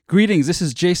Greetings, this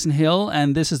is Jason Hill,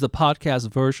 and this is the podcast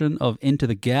version of Into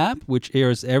the Gap, which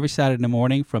airs every Saturday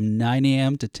morning from 9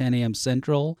 a.m. to 10 a.m.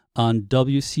 Central on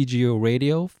WCGO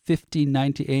Radio,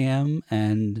 1590 AM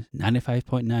and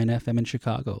 95.9 FM in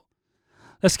Chicago.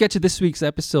 Let's get to this week's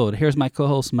episode. Here's my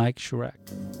co-host, Mike Sherrick.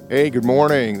 Hey, good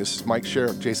morning. This is Mike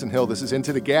Sherrick, Jason Hill. This is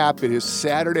Into the Gap. It is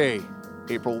Saturday,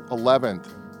 April 11th,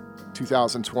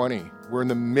 2020. We're in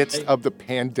the midst of the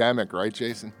pandemic, right,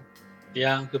 Jason?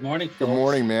 Yeah, good morning, folks. Good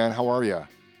morning, man. How are you?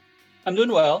 I'm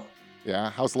doing well. Yeah,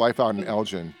 how's life out in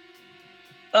Elgin?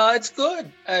 It's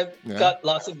good. I've got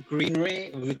lots of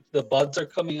greenery. The buds are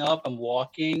coming up. I'm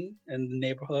walking in the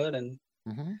neighborhood and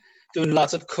doing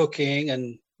lots of cooking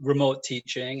and remote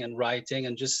teaching and writing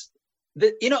and just,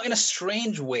 in a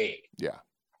strange way. Yeah.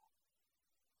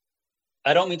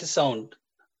 I don't mean to sound,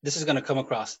 this is going to come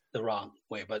across the wrong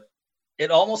way, but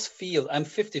it almost feels, I'm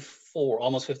 54,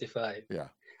 almost 55. Yeah.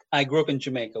 I grew up in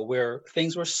Jamaica where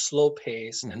things were slow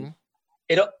paced and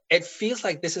it feels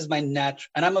like this is my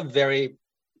natural, and I'm a very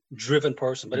driven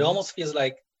person, but it almost feels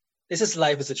like this is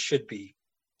life as it should be.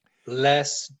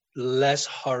 Less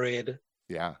hurried.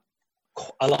 Yeah.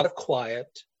 A lot of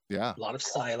quiet. Yeah. A lot of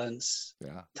silence.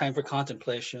 Yeah. Time for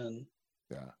contemplation.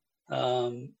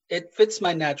 Yeah. It fits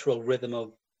my natural rhythm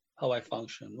of how I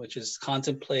function, which is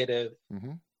contemplative,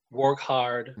 work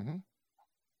hard,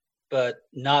 but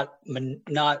not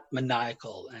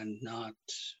maniacal and not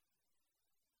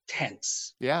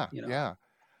tense. Yeah. Yeah.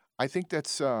 I think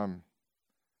that's I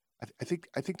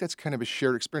think that's kind of a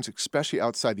shared experience, especially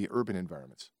outside the urban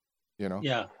environments.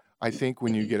 Yeah. I think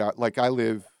when you get out, like I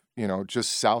live,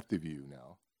 just south of you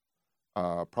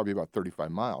now, probably about 35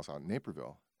 miles out in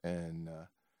Naperville, and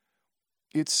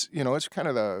it's kind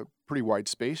of the pretty wide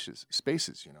spaces,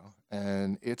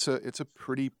 and it's a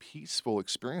pretty peaceful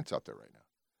experience out there right now.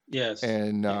 Yes.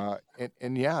 And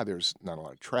yeah, there's not a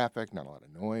lot of traffic, not a lot of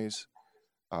noise,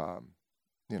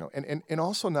 and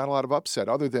also not a lot of upset.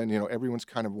 Other than everyone's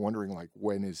kind of wondering like,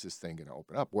 when is this thing going to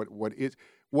open up?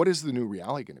 What is the new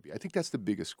reality going to be? I think that's the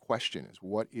biggest question: is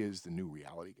what is the new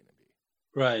reality going to be?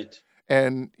 Right.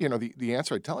 And the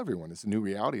answer I tell everyone is the new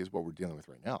reality is what we're dealing with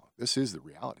right now. This is the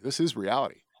reality. This is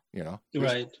reality.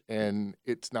 Right. And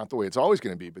it's not the way it's always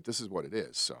going to be, but this is what it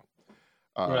is. So.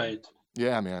 Right.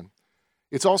 Yeah, man.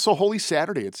 It's also Holy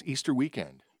Saturday. It's Easter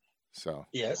weekend. So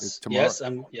yes,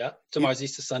 tomorrow. Yes, tomorrow's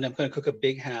Easter Sunday. I'm going to cook a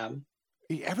big ham.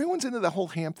 Everyone's into the whole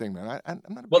ham thing, man. I'm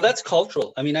not. Well, that's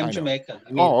cultural. I mean, I'm Jamaican.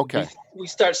 Okay. We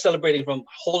start celebrating from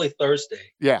Holy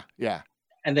Thursday. Yeah.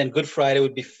 And then Good Friday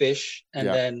would be fish, and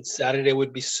then Saturday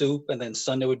would be soup, and then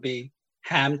Sunday would be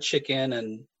ham, chicken,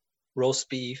 and roast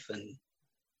beef. And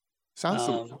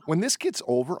sounds. When this gets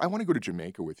over, I want to go to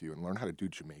Jamaica with you and learn how to do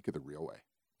Jamaica the real way.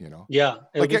 Yeah.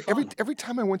 Like every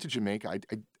time I went to Jamaica,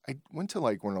 I went to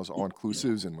like one of those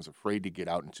all-inclusives and was afraid to get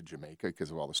out into Jamaica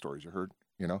because of all the stories you heard,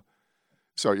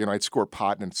 So, I'd score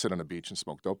pot and sit on a beach and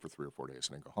smoke dope for 3 or 4 days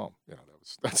and then go home.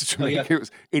 That's Jamaica. It was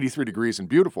 83 degrees and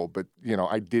beautiful, but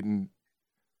I didn't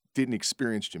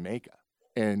experience Jamaica.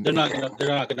 And they're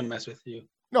not gonna mess with you.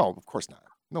 No, of course not.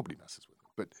 Nobody messes with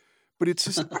me. But it's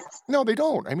just no, they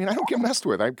don't. I mean, I don't get messed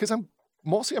with. Because I'm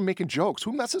making jokes.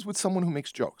 Who messes with someone who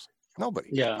makes jokes? Nobody.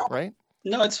 Yeah. Right?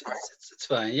 No, it's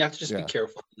fine. You have to just be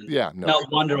careful. No.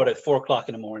 Not wander out at 4 o'clock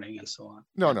in the morning and so on.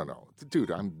 No. Dude,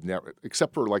 I'm never,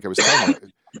 except for like I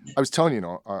was telling you,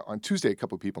 on Tuesday, a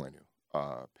couple of people I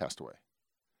knew passed away.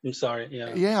 I'm sorry.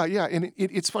 Yeah. Yeah. And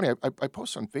it's funny. I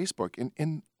post on Facebook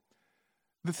and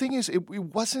the thing is, it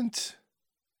wasn't,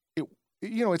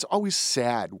 it's always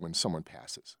sad when someone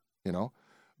passes,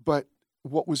 but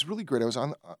what was really great, I was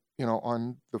on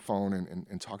the phone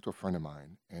and talked to a friend of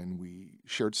mine, and we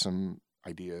shared some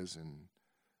ideas and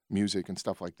music and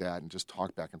stuff like that, and just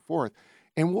talked back and forth.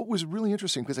 And what was really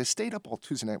interesting, because I stayed up all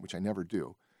Tuesday night, which I never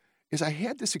do, is I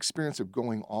had this experience of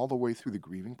going all the way through the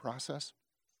grieving process.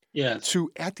 Yeah.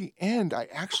 To at the end, I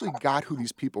actually got who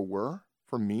these people were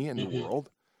for me and the world,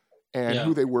 and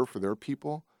who they were for their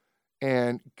people,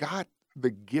 and got the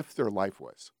gift their life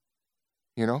was,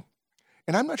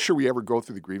 And I'm not sure we ever go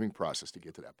through the grieving process to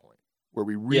get to that point where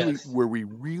we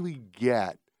really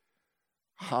get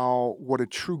what a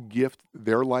true gift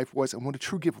their life was and what a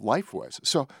true gift life was.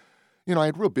 So, I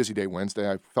had a real busy day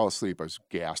Wednesday. I fell asleep. I was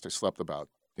gassed. I slept about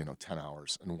 10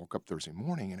 hours and woke up Thursday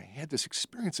morning, and I had this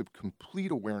experience of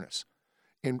complete awareness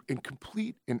and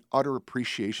complete and utter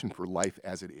appreciation for life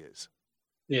as it is.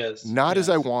 Yes. Not as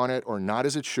I want it, or not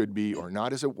as it should be, or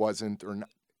not as it wasn't, or not,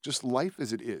 just life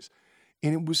as it is.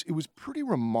 And it was pretty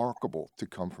remarkable to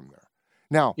come from there.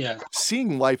 Now,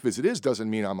 seeing life as it is doesn't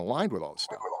mean I'm aligned with all this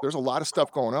stuff. There's a lot of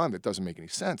stuff going on that doesn't make any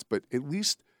sense, but at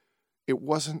least it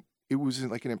wasn't it was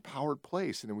like an empowered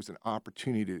place, and it was an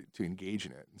opportunity to engage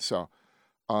in it. And so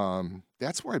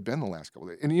that's where I've been the last couple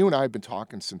of days. And you and I have been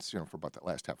talking since, for about that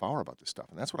last half hour about this stuff.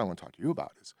 And that's what I want to talk to you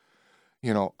about is,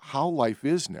 how life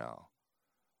is now.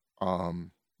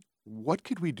 What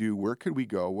could we do? Where could we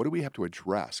go? What do we have to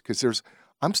address? Because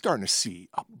I'm starting to see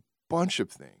a bunch of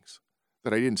things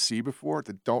that I didn't see before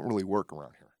that don't really work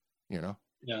around here,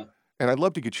 Yeah. And I'd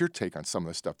love to get your take on some of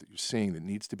the stuff that you're seeing that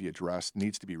needs to be addressed,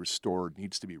 needs to be restored,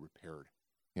 needs to be repaired,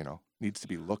 needs to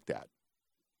be looked at.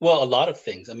 Well, a lot of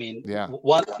things. I mean,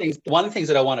 one of the things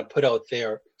that I want to put out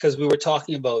there, because we were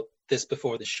talking about this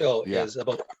before the show, is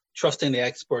about trusting the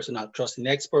experts and not trusting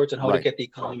the experts, and how to get the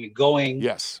economy going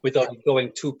without it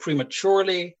going too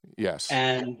prematurely. Yes.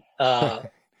 And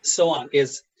so on.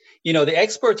 Is, the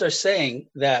experts are saying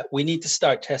that we need to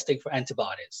start testing for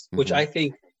antibodies, which I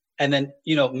think, and then,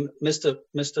 Mr.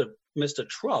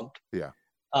 Trump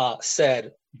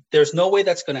said, there's no way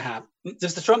that's going to happen.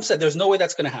 Mr. Trump said, there's no way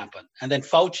that's going to happen. And then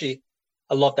Fauci,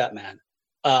 I love that man,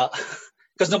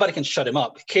 because nobody can shut him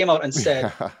up, came out and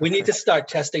said, we need to start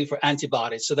testing for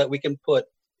antibodies so that we can put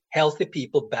healthy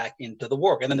people back into the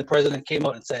work. And then the president came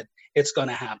out and said, it's going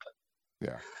to happen.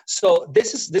 Yeah. So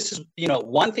this is,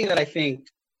 one thing that I think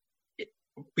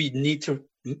we need to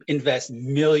invest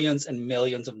millions and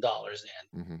millions of dollars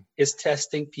in is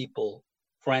testing people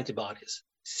for antibodies.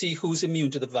 See who's immune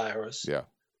to the virus. Yeah.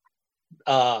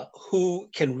 Who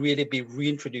can really be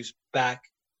reintroduced back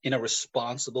in a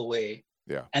responsible way.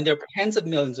 Yeah. And there are tens of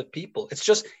millions of people. It's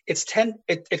a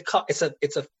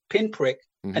pinprick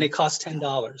and it costs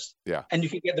 $10. Yeah. And you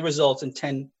can get the results in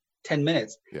 10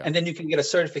 minutes. Yeah. And then you can get a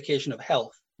certification of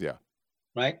health. Yeah.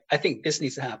 Right. I think this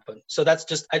needs to happen. So I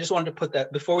just wanted to put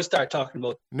that before we start talking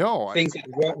about things that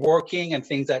weren't working and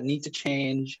things that need to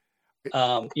change.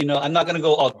 I'm not going to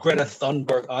go all Greta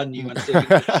Thunberg on you and say,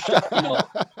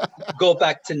 go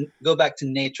back to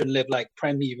nature and live like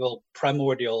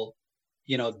primordial,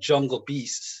 jungle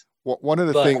beasts. Well, one of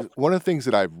the things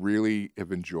that I really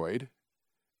have enjoyed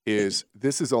is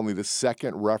this is only the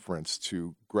second reference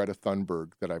to Greta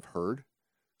Thunberg that I've heard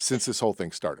since this whole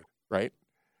thing started. Right.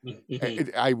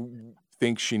 I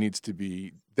think she needs to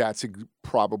be. That's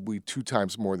probably 2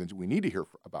 times more than we need to hear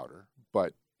about her,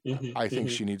 but. I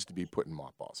think she needs to be put in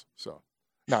mothballs. So,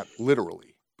 not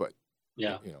literally, but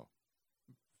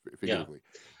figuratively.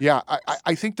 Yeah,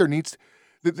 I think there needs.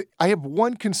 I have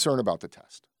one concern about the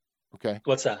test. Okay,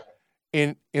 what's that?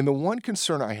 And the one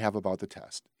concern I have about the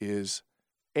test is,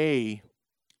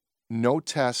 no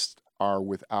tests are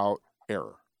without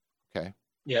error. Okay.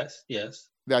 Yes.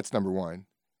 That's number one,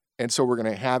 and so we're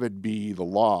going to have it be the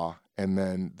law, and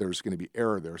then there's going to be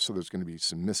error there, so there's going to be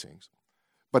some missings.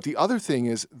 But the other thing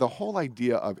is the whole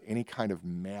idea of any kind of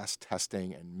mass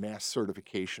testing and mass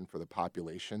certification for the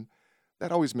population,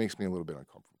 that always makes me a little bit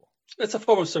uncomfortable. It's a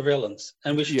form of surveillance,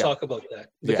 and we should talk about that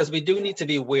because we do need to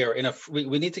be aware.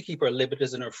 We need to keep our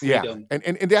liberties and our freedom. Yeah,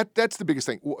 and that's the biggest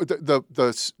thing.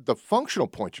 The functional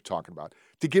point you're talking about,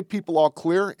 to give people all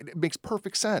clear, it makes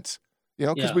perfect sense.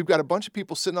 Because we've got a bunch of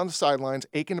people sitting on the sidelines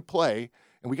aching to play,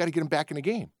 and we got to get them back in the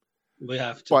game. We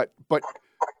have to.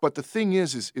 But the thing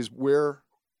is where.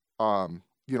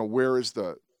 Where is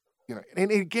the, and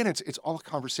again, it's all a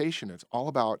conversation. It's all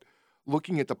about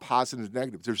looking at the positives and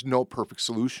negatives. There's no perfect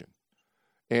solution.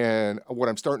 And what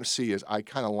I'm starting to see is I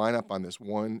kind of line up on this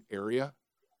one area,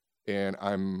 and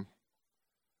I don't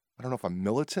know if I'm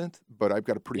militant, but I've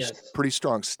got a pretty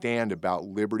strong stand about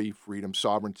liberty, freedom,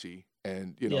 sovereignty,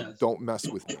 and, don't mess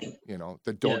with me,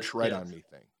 the don't tread on me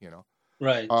thing,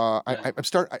 Right.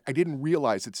 I didn't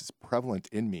realize it's as prevalent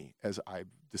in me as I've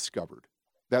discovered.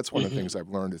 That's one of the things I've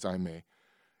learned is I'm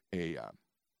a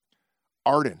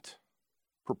ardent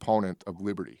proponent of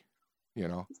liberty,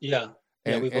 Yeah.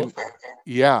 And, we both.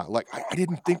 Like I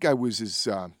didn't think I was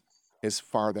as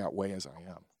far that way as I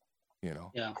am,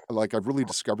 Yeah. Like I've really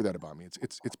discovered that about me.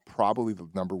 It's probably the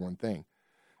number one thing.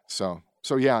 So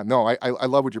yeah, no, I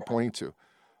love what you're pointing to.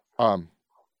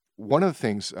 One of the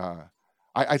things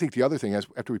I think the other thing is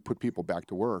after we put people back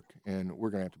to work, and we're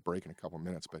gonna have to break in a couple of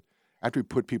minutes, but after we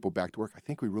put people back to work, I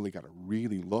think we really got to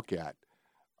really look at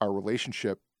our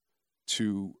relationship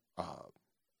to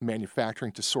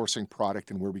manufacturing, to sourcing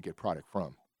product, and where we get product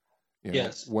from.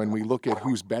 Yes. When we look at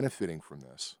who's benefiting from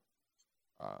this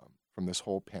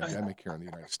whole pandemic here in the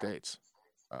United States,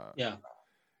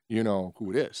 you know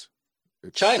who it is.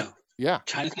 It's China. Yeah.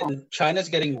 China's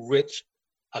getting rich.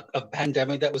 A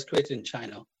pandemic that was created in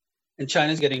China, and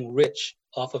China's getting rich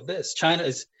off of this. China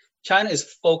is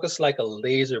focused like a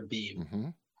laser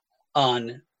beam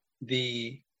on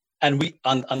the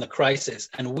crisis,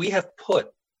 and we have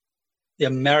put the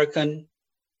American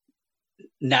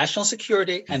national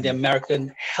security and the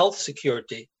American health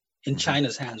security in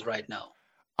China's hands right now.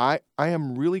 I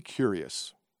am really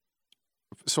curious.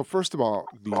 So first of all,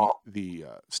 the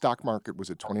stock market was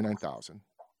at 29,000.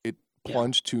 It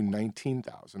plunged to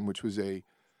 19,000, which was a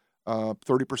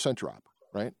 30% drop,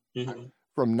 right? Mm-hmm.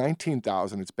 From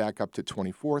 19,000, it's back up to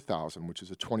 24,000, which is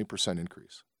a 20%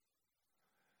 increase.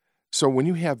 So when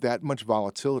you have that much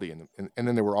volatility, and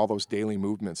then there were all those daily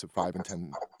movements of 5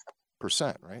 and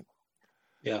 10%, right?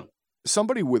 Yeah.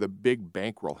 Somebody with a big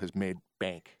bankroll has made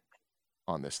bank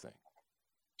on this thing,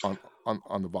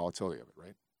 on the volatility of it,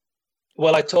 right?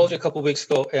 Well, I told you a couple of weeks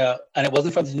ago, and it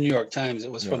wasn't from the New York Times;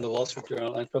 it was from the Wall Street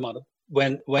Journal and from other.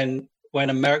 When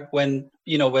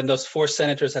those 4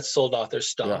 senators had sold off their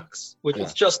stocks, which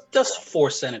was just 4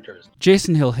 senators.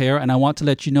 Jason Hill here, and I want to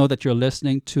let you know that you're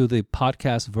listening to the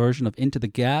podcast version of Into the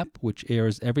Gap, which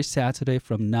airs every Saturday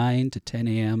from 9 to 10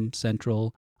 a.m.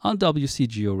 Central on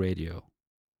WCGO Radio.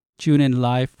 Tune in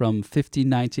live from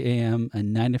 1590 a.m.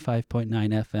 and 95.9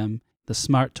 FM, the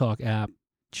Smart Talk app,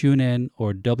 TuneIn,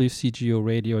 or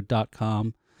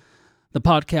WCGORadio.com. The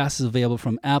podcast is available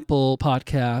from Apple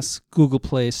Podcasts, Google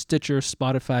Play, Stitcher,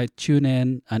 Spotify,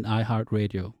 TuneIn, and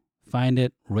iHeartRadio. Find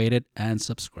it, rate it, and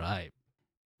subscribe.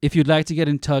 If you'd like to get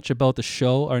in touch about the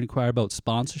show or inquire about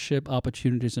sponsorship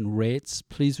opportunities and rates,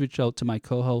 please reach out to my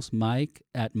co-host Mike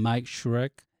at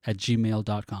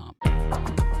mikeshurek@gmail.com.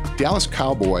 Dallas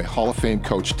Cowboy Hall of Fame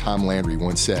coach Tom Landry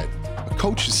once said, "A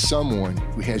coach is someone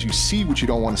who has you see what you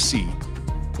don't want to see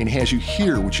and has you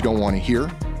hear what you don't want to hear,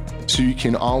 so you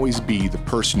can always be the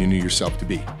person you knew yourself to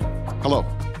be." Hello,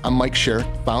 I'm Mike Sherrick,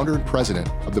 founder and president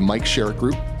of the Mike Sherrick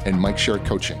Group and Mike Sherrick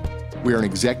Coaching. We are an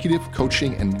executive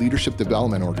coaching and leadership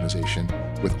development organization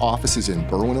with offices in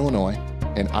Berwyn, Illinois,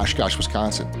 and Oshkosh,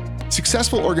 Wisconsin.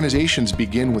 Successful organizations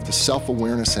begin with the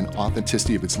self-awareness and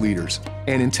authenticity of its leaders,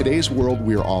 and in today's world,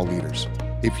 we are all leaders.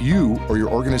 If you or your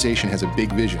organization has a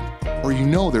big vision, or you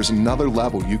know there's another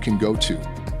level you can go to,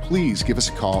 please give us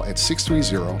a call at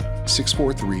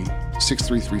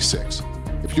 630-643-6336.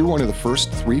 If you're one of the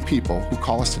first 3 people who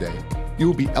call us today, you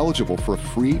will be eligible for a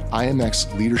free IMX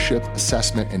leadership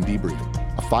assessment and debrief,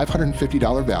 a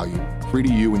 $550 value, free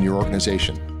to you and your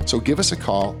organization. So give us a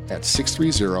call at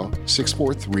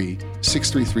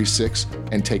 630-643-6336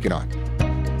 and take it on.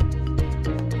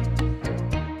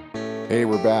 Hey,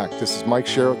 we're back. This is Mike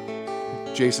Sherrick,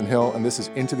 Jason Hill, and this is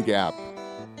Into the Gap.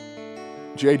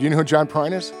 Jay, do you know who John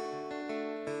Prine is?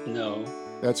 No.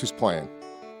 That's who's playing.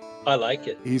 I like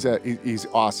it. He's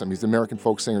awesome. He's the American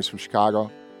folk singer from Chicago,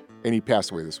 and he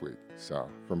passed away this week. So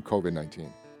from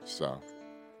COVID-19. So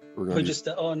we're going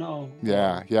to. Oh no.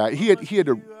 Yeah. He had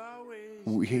a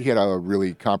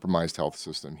really compromised health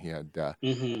system. He had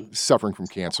suffering from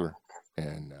cancer,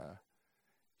 and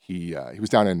he was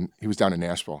down in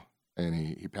Nashville, and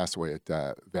he passed away at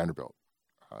Vanderbilt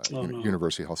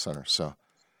University Health Center. So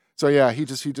yeah, he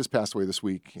just passed away this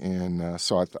week, and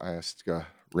so I asked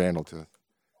Randall to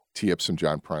tee up some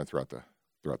John Prine throughout the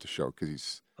show because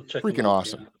he's freaking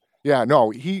awesome. Yeah,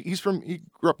 no, he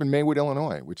grew up in Maywood,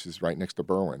 Illinois, which is right next to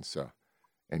Berwyn. So,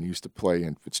 and he used to play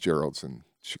in Fitzgerald's in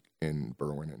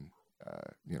Berwyn, and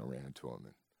ran into him,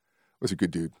 and was a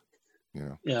good dude,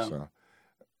 Yeah. So,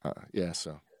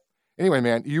 So, anyway,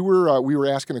 man, we were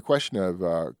asking the question of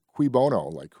cui bono,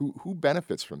 like who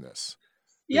benefits from this?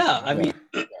 Yeah, I mean,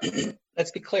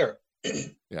 let's be clear.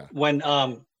 Yeah. When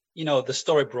the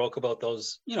story broke about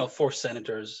those 4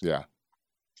 senators. Yeah.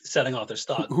 Selling off their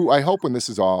stock. Who I hope when this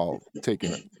is all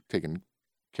taken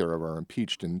care of are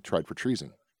impeached and tried for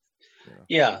treason.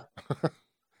 Yeah,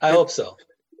 I hope so.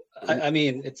 I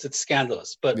mean, it's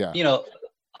scandalous, but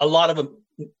a lot of them,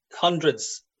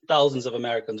 hundreds, thousands of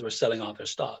Americans were selling off their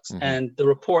stocks, and the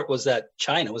report was that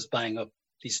China was buying up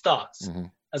these stocks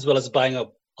as well as buying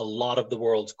up a lot of the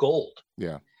world's gold.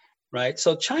 Yeah. Right.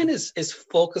 So China is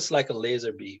focused like a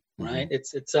laser beam. Right.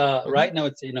 It's right now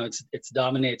it's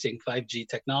dominating 5G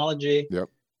technology. Yep.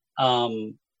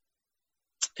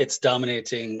 It's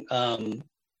dominating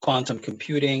quantum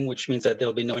computing, which means that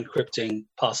there'll be no encrypting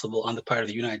possible on the part of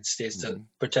the United States to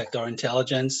protect our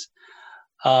intelligence.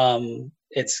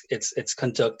 It's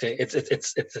conducting.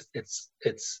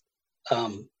 It's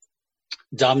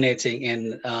dominating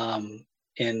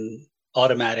in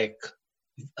automatic.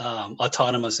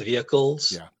 Autonomous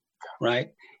vehicles,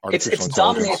 right? It's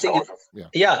dominating.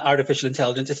 Artificial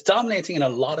intelligence. It's dominating in a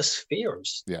lot of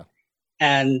spheres. Yeah.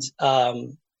 And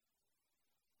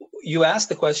you asked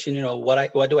the question,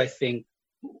 what do I think?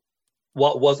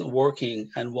 What wasn't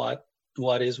working, and what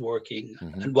is working,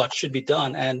 and what should be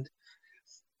done? And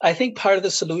I think part of the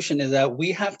solution is that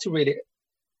we have to really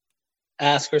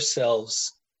ask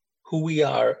ourselves who we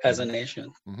are as a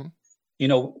nation.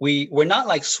 we're not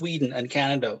like Sweden and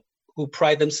Canada, who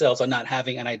pride themselves on not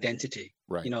having an identity.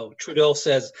 Right. Trudeau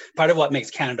says part of what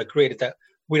makes Canada great is that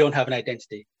we don't have an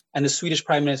identity. And the Swedish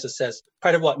Prime Minister says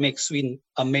part of what makes Sweden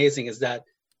amazing is that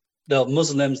the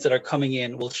Muslims that are coming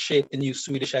in will shape the new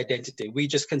Swedish identity. We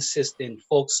just consist in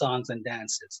folk songs and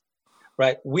dances,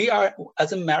 right? We are,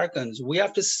 as Americans, we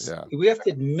have to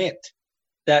admit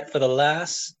that for the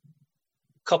last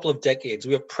couple of decades,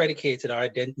 we have predicated our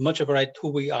much of who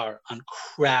we are on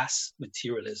crass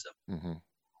materialism,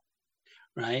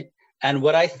 right? And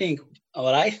what I think,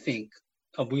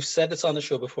 we've said this on the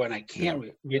show before, and I can't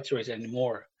reiterate it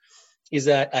anymore, is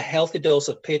that a healthy dose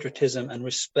of patriotism and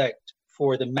respect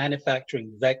for the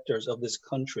manufacturing vectors of this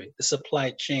country, the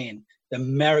supply chain, the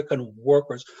American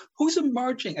workers, who's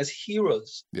emerging as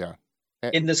heroes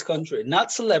in this country,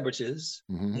 not celebrities,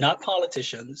 not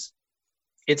politicians.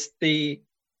 It's the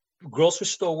grocery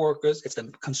store workers, it's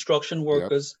the construction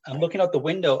workers. I'm looking out the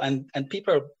window and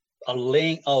people are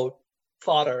laying out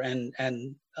fodder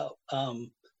and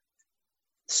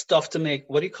stuff to make,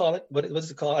 what do you call it? What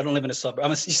is it called? I don't live in a suburb.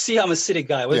 I'm a city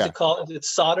guy. What is it called? Is it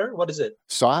solder? What is it?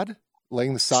 Sod?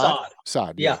 Laying the sod?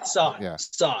 Sod. Yeah, sod. Yeah.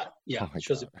 Sod. Yeah. Oh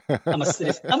I'm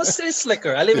a city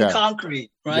slicker. I live in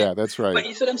concrete, right? Yeah, that's right. But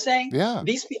you see what I'm saying? Yeah.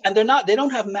 And they don't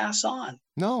have masks on.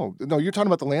 No, you're talking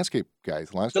about the landscape guys.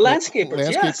 The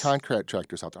landscapers, landscape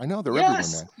contractors out there. I know they're everywhere,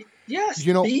 man. Yes.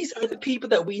 These are the people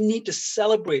that we need to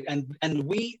celebrate, and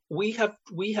we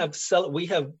have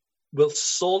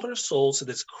sold our souls to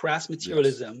this crass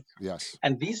materialism. Yes.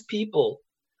 And these people,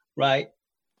 right,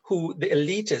 who the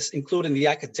elitists, including the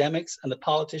academics and the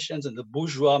politicians and the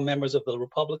bourgeois members of the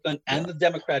Republican and the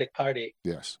Democratic Party,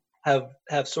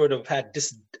 have sort of had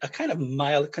a kind of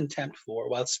mild contempt for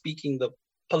while speaking the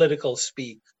political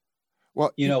speak.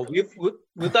 Well,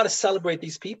 we've got to celebrate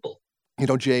these people.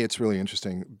 Jay, it's really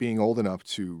interesting being old enough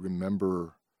to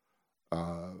remember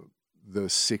the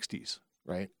 60s,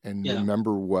 right? And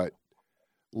remember what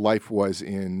life was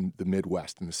in the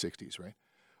Midwest in the 60s, right?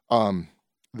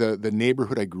 The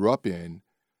neighborhood I grew up in,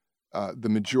 the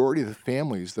majority of the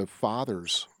families, the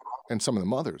fathers and some of the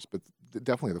mothers, but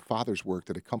definitely the fathers, worked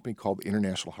at a company called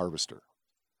International Harvester.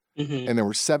 And there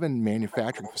were 7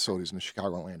 manufacturing facilities in the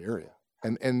Chicagoland area.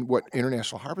 And what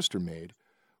International Harvester made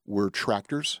were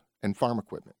tractors and farm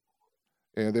equipment.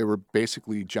 And they were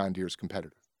basically John Deere's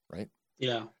competitor, right?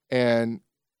 Yeah. And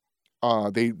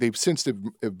they've since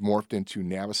morphed into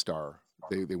Navistar.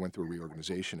 They went through a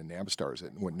reorganization, and Navistar is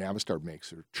it. And what Navistar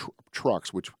makes are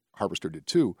trucks, which Harvester did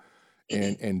too,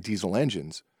 and diesel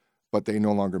engines, but they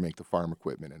no longer make the farm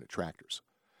equipment and the tractors.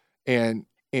 And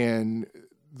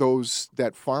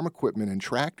that farm equipment and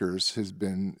tractors has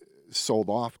been sold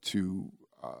off to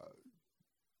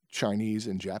Chinese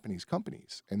and Japanese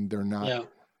companies, and they're not,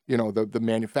 the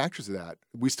manufacturers of that.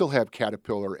 We still have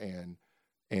Caterpillar and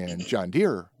John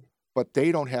Deere, but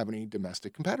they don't have any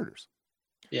domestic competitors.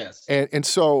 Yes. And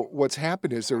so what's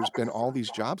happened is there's been all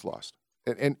these jobs lost.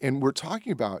 And we're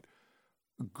talking about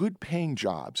good paying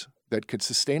jobs that could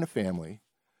sustain a family,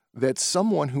 that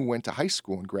someone who went to high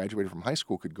school and graduated from high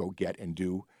school could go get and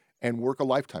do and work a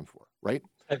lifetime for, right?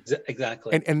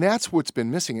 Exactly. And that's what's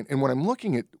been missing. And when I'm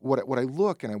looking at what I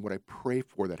look and what I pray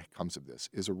for that comes of this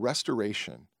is a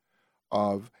restoration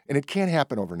of, and it can't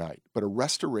happen overnight, but a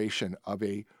restoration of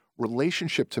a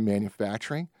relationship to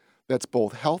manufacturing that's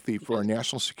both healthy for our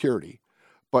national security,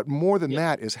 but more than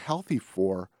that is healthy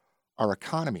for our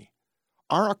economy.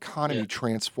 Our economy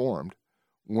transformed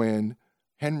when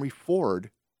Henry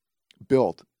Ford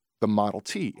built the Model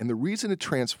T. And the reason it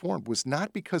transformed was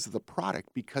not because of the product,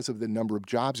 because of the number of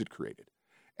jobs it created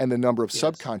and the number of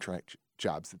subcontract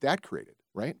jobs that created,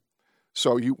 right?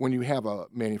 So when you have a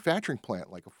manufacturing plant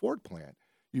like a Ford plant,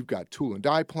 you've got tool and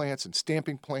die plants and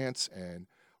stamping plants and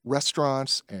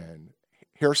restaurants and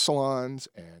hair salons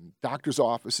and doctor's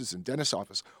offices and dentist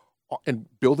office and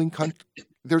building.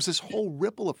 There's this whole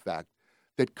ripple effect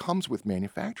that comes with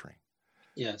manufacturing.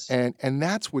 Yes. And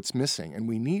that's what's missing. And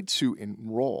we need to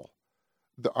enroll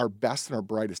our best and our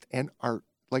brightest and our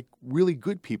really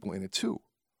good people in it too.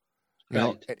 You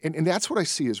know? And that's what I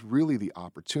see as really the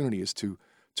opportunity is to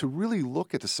really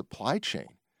look at the supply chain,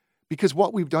 because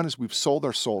what we've done is we've sold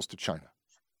our souls to China.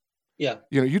 Yeah.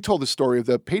 You told the story of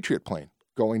the Patriot plane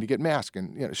going to get masked,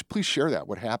 and please share that.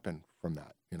 What happened from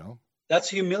that? That's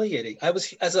humiliating. I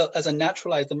was as a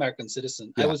naturalized American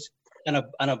citizen. I was and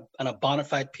a bona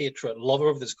fide patriot, lover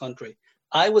of this country.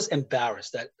 I was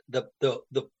embarrassed that the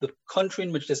country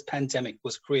in which this pandemic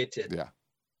was created,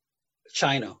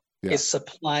 China, is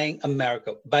supplying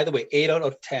America. By the way, 8 out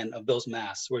of 10 of those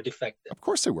masks were defective. Of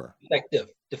course they were.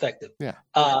 Defective.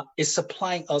 Yeah. Is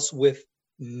supplying us with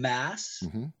masks.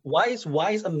 Why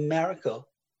is America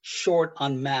short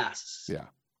on masks? Yeah.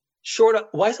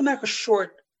 Why is America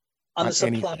short on the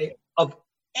supply of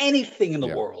anything in the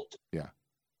world? Yeah.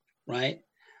 Right.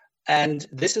 And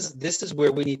this is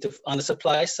where we need to, on the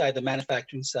supply side, the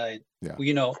manufacturing side,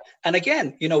 and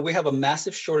again, we have a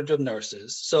massive shortage of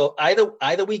nurses. So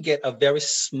either we get a very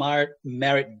smart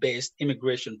merit-based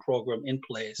immigration program in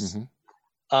place.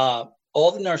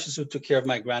 All the nurses who took care of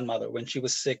my grandmother when she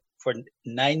was sick for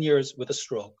 9 years with a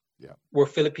stroke were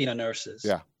Filipino nurses.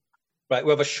 Yeah. Right.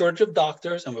 We have a shortage of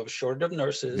doctors and we have a shortage of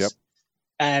nurses. Yep.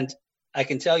 And I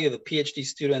can tell you the PhD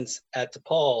students at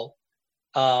DePaul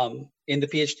in the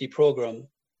PhD program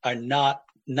are not,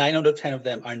 9 out of 10 of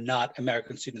them are not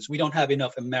American students. We don't have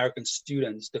enough American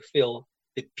students to fill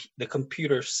the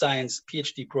computer science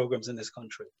PhD programs in this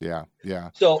country. Yeah, yeah.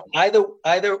 So either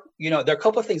there are a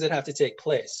couple of things that have to take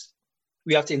place.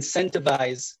 We have to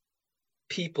incentivize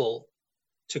people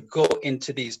to go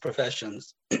into these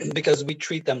professions because we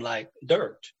treat them like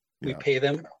dirt. We pay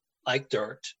them like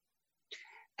dirt.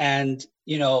 And,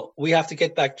 we have to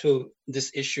get back to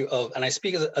this issue of, and I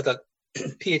speak as a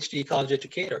PhD college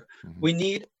educator, we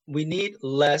need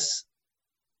less,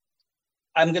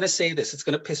 I'm going to say this, it's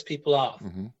going to piss people off.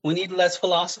 We need less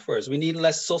philosophers. We need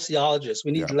less sociologists.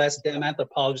 We need less damn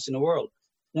anthropologists in the world.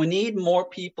 We need more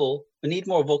people. We need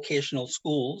more vocational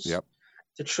schools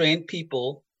to train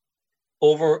people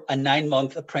over a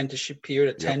 9-month apprenticeship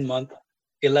period, a 10-month,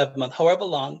 11-month, however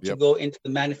long, to go into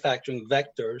the manufacturing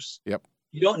vectors.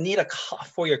 You don't need a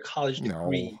 4-year college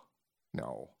degree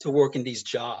to work in these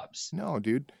jobs. No,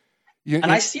 dude.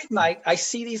 I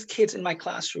see these kids in my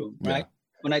classroom, right?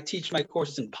 When I teach my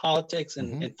courses in politics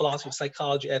and in philosophy,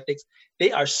 psychology, ethics,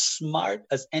 they are smart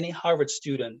as any Harvard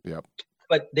student,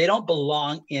 but they don't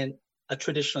belong in a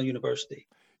traditional university.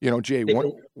 Jay,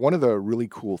 one of the really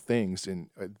cool things in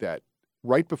that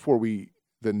right before the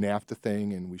NAFTA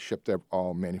thing and we shipped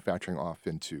all manufacturing off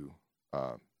into,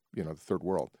 the third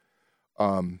world,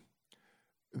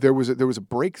 there was a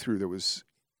breakthrough that was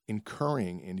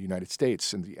occurring in the United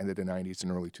States in the end of the 90s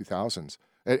and early 2000s.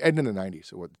 End of the 90s,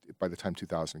 so by the time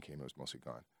 2000 came, it was mostly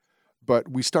gone. But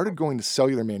we started going to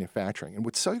cellular manufacturing, and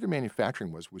what cellular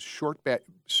manufacturing was short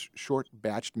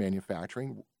batched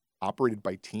manufacturing operated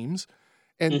by teams,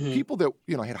 and people that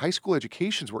had high school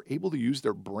educations were able to use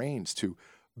their brains to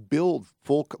build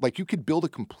you could build a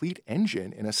complete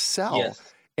engine in a cell.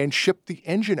 And ship the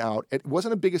engine out. It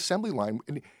wasn't a big assembly line.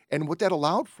 And what that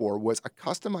allowed for was a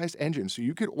customized engine. So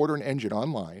you could order an engine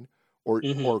online or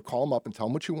call them up and tell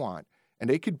them what you want. And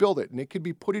they could build it. And it could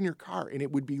be put in your car. And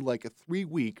it would be like a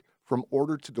 3-week from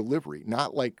order to delivery,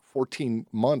 not like 14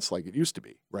 months like it used to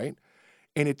be, right?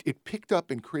 And it picked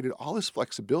up and created all this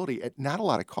flexibility at not a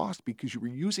lot of cost because you were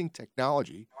using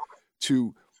technology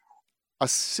to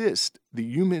assist the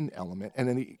human element, and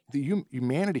then the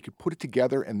humanity could put it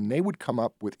together, and they would come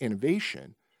up with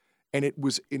innovation, and it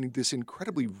was in this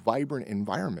incredibly vibrant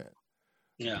environment.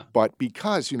 Yeah. But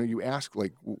because you ask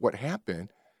like what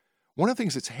happened, one of the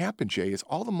things that's happened, Jay, is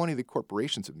all the money that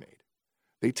corporations have made.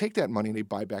 They take that money and they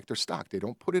buy back their stock. They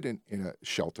don't put it in a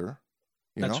shelter.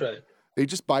 That's right. They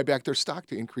just buy back their stock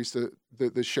to increase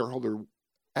the shareholder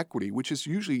equity, which is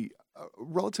usually a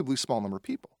relatively small number of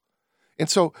people. And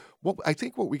so I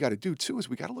think what we got to do, too, is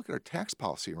we got to look at our tax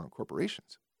policy around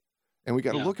corporations. And we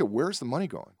got to look at where's the money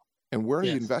going and where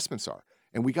the investments are.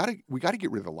 And we got to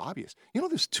get rid of the lobbyists.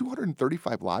 There's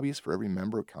 235 lobbyists for every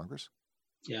member of Congress.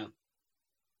 Yeah.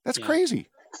 That's crazy.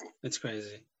 It's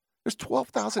crazy. There's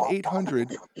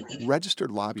 12,800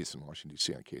 registered lobbyists in Washington,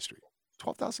 D.C. on K Street.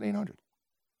 12,800.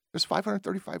 There's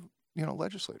 535,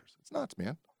 legislators. It's nuts,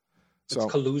 man. It's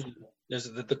collusion.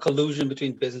 There's the collusion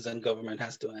between business and government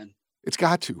has to end. It's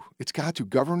got to.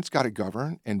 Government's got to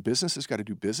govern, and business has got to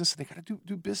do business. And they got to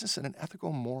do business in an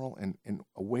ethical, moral, and in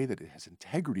a way that it has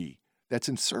integrity, that's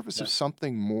in service of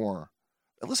something more.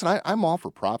 Listen, I'm all for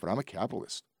profit. I'm a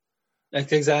capitalist.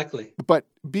 Exactly. But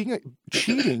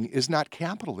cheating is not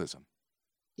capitalism.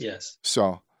 Yes.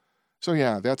 So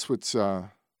yeah, that's what's.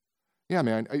 Yeah,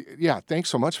 man. Thanks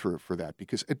so much for that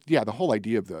because the whole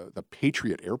idea of the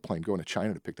Patriot airplane going to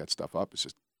China to pick that stuff up is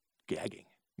just gagging,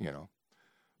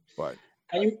 But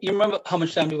and you remember how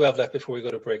much time do we have left before we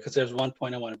go to break? Because there's one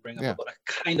point I want to bring up about a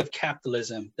kind of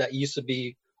capitalism that used to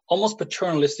be almost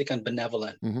paternalistic and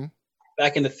benevolent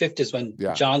back in the 50s when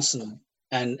Johnson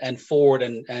and Ford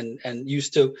and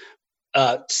used to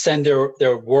send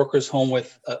their workers home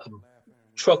with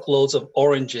truckloads of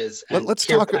oranges and let's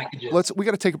care talk packages. We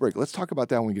got to take a break. Let's talk about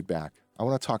that when we get back. I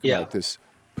want to talk about this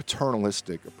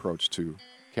paternalistic approach to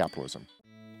capitalism.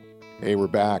 Hey, we're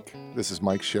back. This is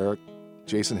Mike Sherrick,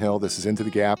 Jason Hill. This is Into the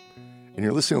Gap. And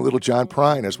you're listening to Little John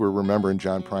Prine as we're remembering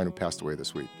John Prine, who passed away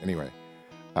this week. Anyway,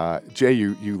 Jay,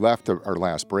 you left our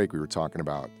last break. We were talking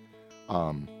about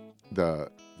the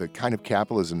kind of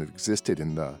capitalism that existed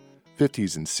in the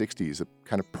 50s and 60s, a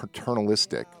kind of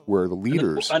paternalistic, where the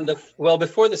leaders...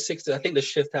 before the 60s, I think the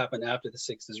shift happened after the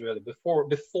 60s, really.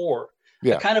 Before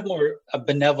a kind of more a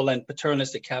benevolent,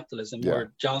 paternalistic capitalism,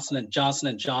 where Johnson & Johnson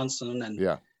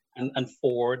and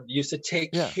Ford used to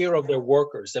take care of their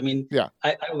workers. I mean,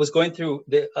 I was going through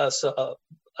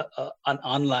an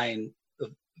online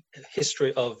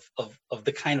history of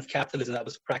the kind of capitalism that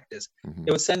was practiced. Mm-hmm.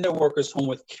 They would send their workers home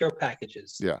with care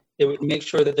packages. Yeah. They would make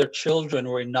sure that their children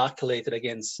were inoculated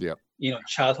against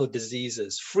childhood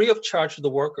diseases, free of charge to the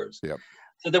workers. Yeah.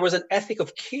 So there was an ethic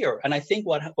of care. And I think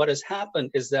what has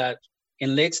happened is that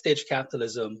in late stage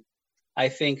capitalism, I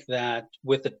think that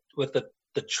with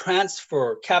the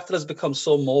transfer, capitalism becomes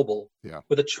so mobile. Yeah.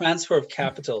 With the transfer of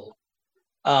capital,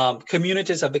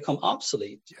 communities have become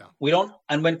obsolete. Yeah.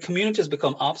 And when communities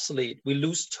become obsolete, we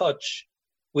lose touch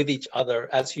with each other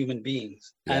as human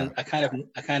beings. Yeah. And a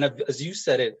kind of, as you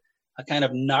said it, a kind of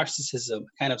narcissism,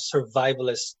 a kind of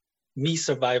survivalist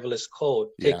code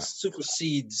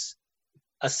supersedes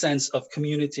a sense of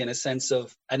community and a sense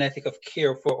of an ethic of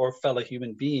care for our fellow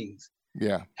human beings.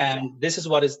 Yeah. And this is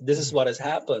what has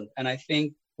happened. And I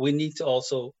think we need to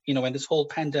also, when this whole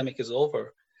pandemic is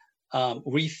over,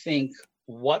 rethink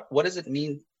what does it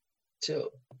mean to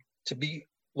be,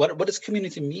 what does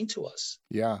community mean to us?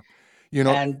 Yeah.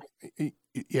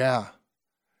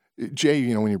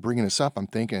 Jay, when you're bringing this up, I'm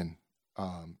thinking,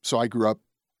 so I grew up,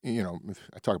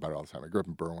 I talk about it all the time. I grew up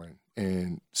in Berwyn,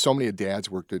 and so many dads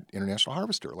worked at International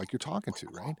Harvester, like you're talking to,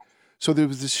 right? So there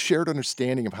was this shared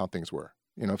understanding of how things were.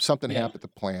 If something happened at the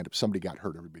plant, if somebody got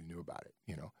hurt, everybody knew about it.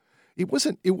 It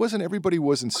wasn't everybody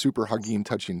wasn't super huggy and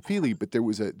touchy and feely, but there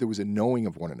was a knowing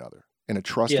of one another and a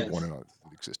trust of one another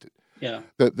that existed. Yeah.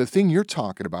 The thing you're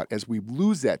talking about, as we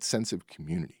lose that sense of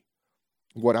community,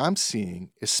 what I'm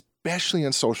seeing, especially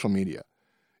on social media,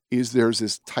 is there's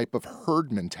this type of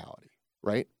herd mentality,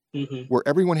 right? Mm-hmm. Where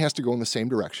everyone has to go in the same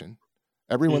direction.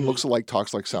 Everyone looks alike,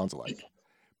 talks like, sounds alike.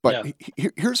 But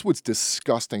here's what's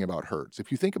disgusting about herds.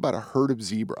 If you think about a herd of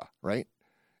zebra, right?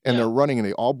 And they're running and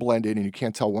they all blend in and you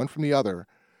can't tell one from the other.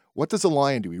 What does a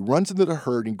lion do? He runs into the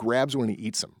herd and grabs one and he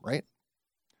eats them, right?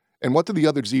 And what do the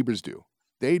other zebras do?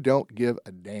 They don't give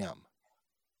a damn.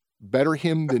 Better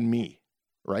him than me,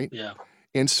 right? Yeah.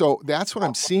 And so that's what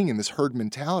I'm seeing in this herd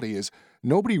mentality is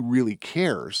nobody really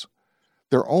cares.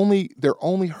 They're only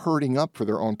herding up for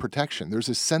their own protection. There's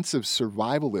a sense of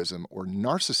survivalism or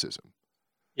narcissism.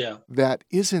 Yeah. That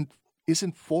isn't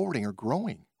forwarding or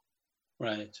growing.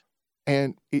 Right.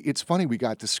 And it's funny, we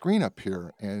got the screen up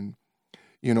here and,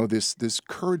 this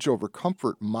courage over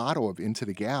comfort motto of Into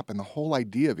the Gap, and the whole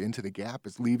idea of Into the Gap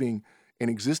is leaving an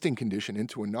existing condition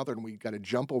into another, and we got to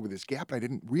jump over this gap. And I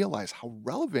didn't realize how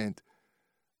relevant,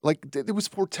 it was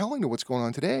foretelling to what's going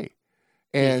on today.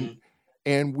 And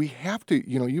and we have to,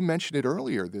 you mentioned it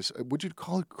earlier, this, would you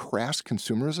call it crass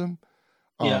consumerism?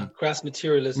 Crass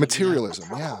materialism. Materialism,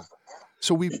 yeah.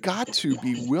 So we've got to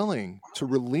be willing to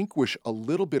relinquish a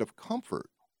little bit of comfort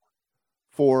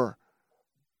for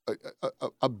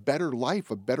a better life,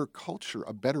 a better culture,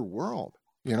 a better world.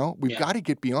 We've got to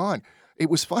get beyond. It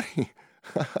was funny.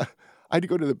 I had to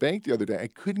go to the bank the other day. I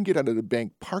couldn't get out of the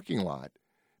bank parking lot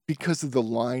because of the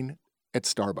line at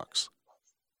Starbucks.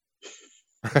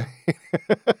 Right?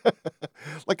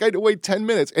 I had to wait 10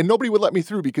 minutes and nobody would let me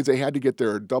through because they had to get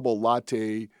their double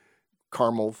latte,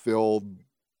 caramel filled,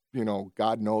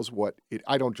 God knows what.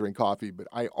 I don't drink coffee, but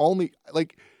I only,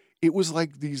 it was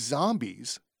like these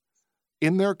zombies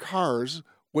in their cars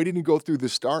waiting to go through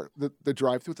the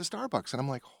drive-through at the Starbucks. And I'm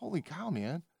like, holy cow,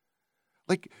 man.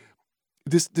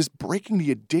 This breaking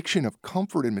the addiction of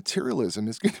comfort and materialism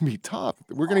is going to be tough.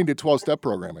 We're going to need a 12-step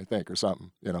program, I think, or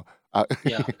something,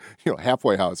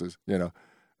 halfway houses,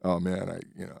 oh man,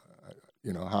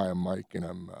 hi, I'm Mike and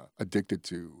I'm addicted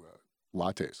to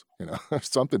lattes,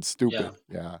 something stupid.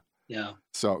 Yeah.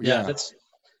 So,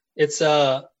 it's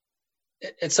a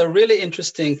really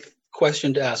interesting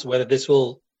question to ask, whether this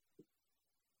will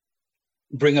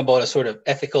bring about a sort of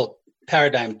ethical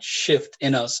paradigm shift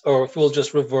in us, or if we'll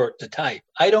just revert to type.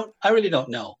 I really don't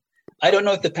know. I don't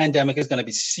know if the pandemic is going to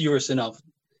be serious enough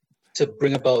to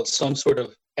bring about some sort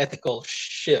of ethical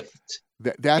shift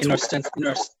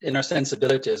in our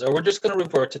sensibilities, or we're just going to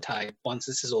revert to type once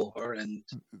this is over. And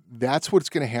that's what's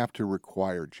going to have to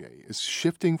require, Jay, is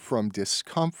shifting from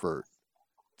discomfort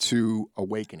to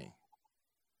awakening.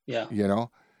 Yeah.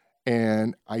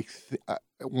 And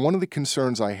one of the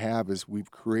concerns I have is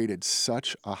we've created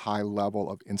such a high level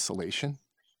of insulation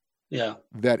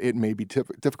that it may be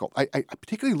difficult. I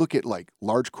particularly look at like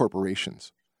large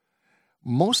corporations.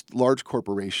 Most large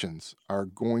corporations are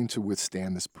going to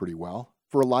withstand this pretty well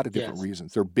for a lot of different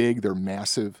reasons. They're big, they're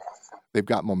massive, they've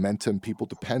got momentum, people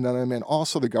depend on them, and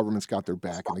also the government's got their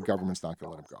back, and the government's not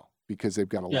going to let them go because they've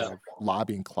got a lot of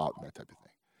lobbying clout and that type of thing.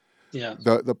 Yeah.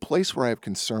 The place where I have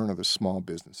concern are the small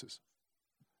businesses.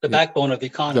 The backbone of the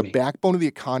economy. The backbone of the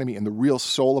economy and the real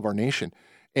soul of our nation.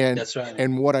 And that's right.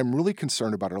 And what I'm really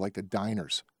concerned about are like the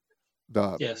diners,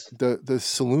 the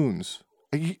saloons.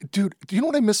 Dude, do you know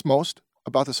what I miss most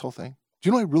about this whole thing? Do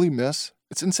you know what I really miss?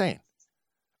 It's insane.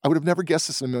 I would have never guessed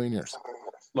this in a million years.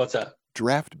 What's that?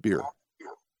 Draft beer.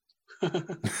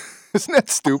 Isn't that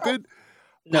stupid?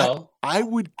 No. I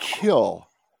would kill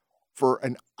for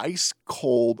an ice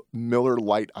cold Miller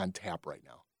Lite on tap right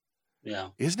now. Yeah.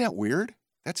 Isn't that weird?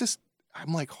 That's just,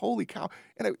 I'm like, holy cow.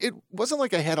 And it wasn't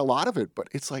like I had a lot of it, but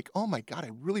it's like, oh my God, I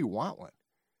really want one.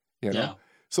 You know? Yeah.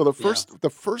 So the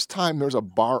first time there's a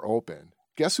bar open,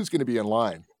 guess who's going to be in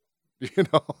line? You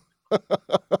know?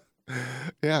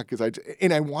 Yeah, because I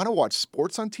want to watch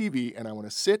sports on TV, and I want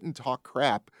to sit and talk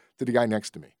crap to the guy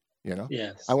next to me, you know?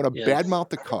 Yes. I want to badmouth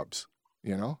the Cubs,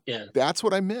 you know? Yeah. That's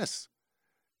what I miss.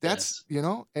 That's, you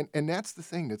know, and that's the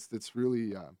thing that's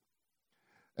really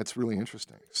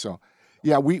interesting. So,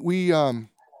 yeah,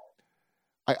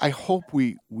 I hope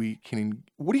we can,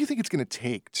 what do you think it's going to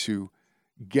take to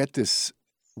get this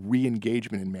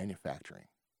re-engagement in manufacturing?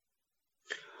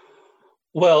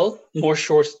 Well, more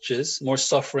shortages, more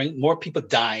suffering, more people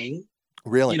dying.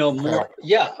 Really? You know, more.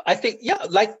 Yeah, I think,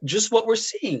 like just what we're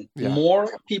seeing. Yeah.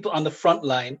 More people on the front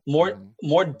line,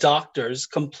 more doctors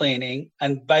complaining.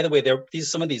 And by the way,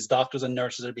 some of these doctors and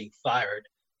nurses are being fired,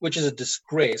 which is a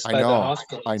disgrace by the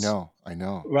hospitals. I know.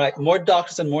 Right. More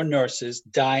doctors and more nurses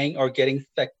dying or getting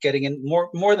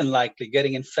more than likely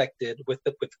getting infected with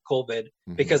COVID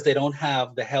because they don't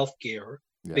have the health gear.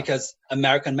 Yeah. Because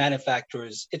American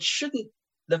manufacturers,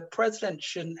 the president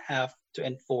shouldn't have to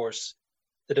enforce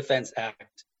the Defense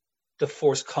Act to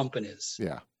force companies.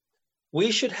 Yeah.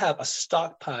 We should have a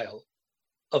stockpile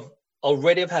of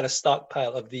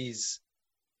these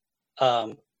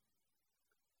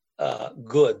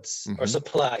goods or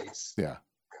supplies. Yeah.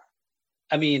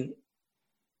 I mean,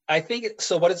 I think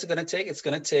so. What is it going to take? It's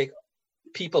going to take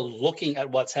people looking at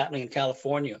what's happening in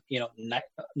California. You know,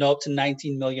 up to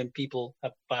 19 million people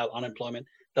have filed unemployment.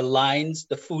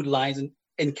 The food lines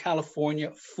in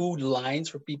California, food lines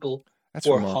for people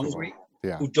who are hungry,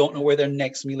 who don't know where their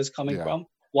next meal is coming from.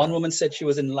 One woman said she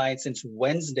was in line since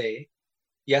Wednesday.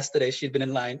 Yesterday, she'd been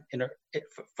in line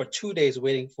for 2 days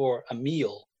waiting for a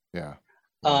meal. Yeah.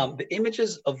 The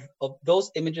images of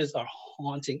those images are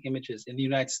haunting images in the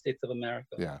United States of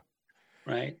America. Yeah.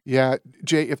 Right. Yeah.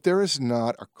 Jay, if there is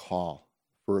not a call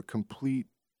for a complete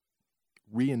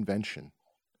reinvention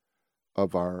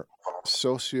of our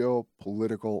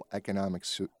socio-political economic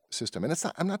system, and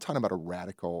I'm not talking about a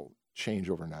radical change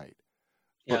overnight,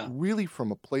 but really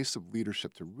from a place of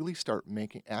leadership to really start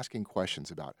asking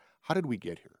questions about how did we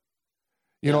get here?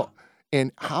 You know,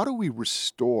 and how do we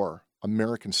restore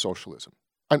American socialism?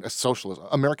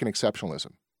 American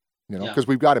exceptionalism, you know, because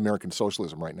we've got American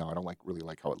socialism right now. I don't really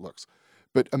like how it looks,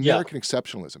 but American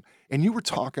exceptionalism. And you were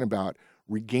talking about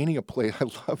regaining a place. I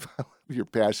love your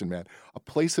passion, man. A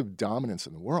place of dominance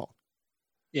in the world.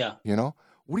 Yeah. You know,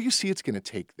 what do you see it's going to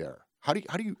take there? How do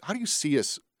you see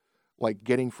us like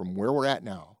getting from where we're at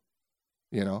now,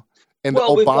 you know, and the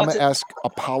Obama-esque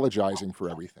apologizing for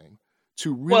everything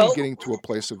to really getting to a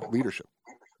place of leadership?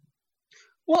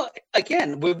 Well,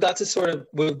 again, we've got to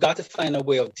find a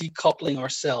way of decoupling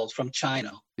ourselves from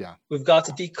China. Yeah. We've got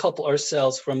to decouple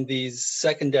ourselves from these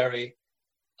secondary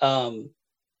political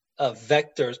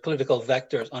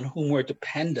vectors on whom we're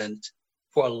dependent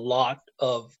for a lot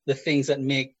of the things that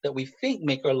we think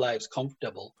make our lives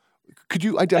comfortable. Could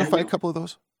you identify a couple of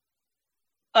those?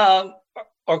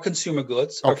 Our consumer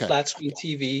goods, our flat screen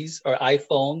TVs, our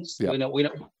iPhones. Yeah.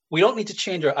 We don't need to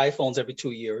change our iPhones every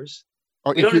 2 years.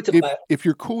 Or if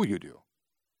you're cool, you do.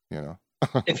 You know.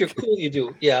 If you're cool, you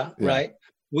do. Yeah. Right.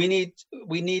 We need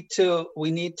to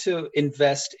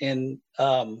invest in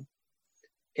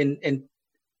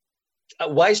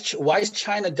why is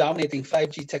China dominating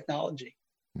 5G technology?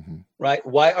 Mm-hmm. Right?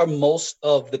 Why are most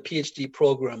of the PhD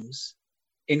programs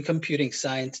in computing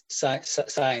science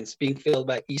being filled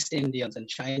by East Indians and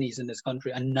Chinese in this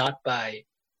country and not by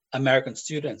American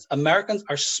students? Americans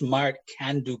are smart,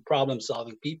 can-do,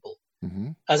 problem-solving people. Mm-hmm.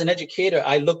 As an educator,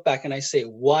 I look back and I say,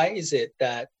 why is it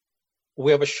that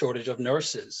we have a shortage of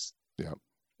nurses? Yeah.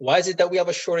 Why is it that we have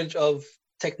a shortage of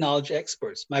technology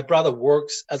experts? My brother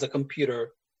works as a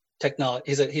computer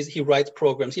technology. He writes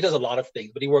programs. He does a lot of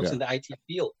things, but he works in the IT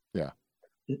field. Yeah.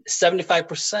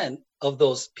 75% of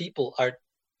those people are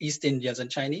East Indians and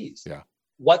Chinese. Yeah.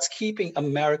 What's keeping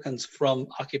Americans from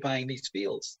occupying these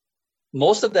fields?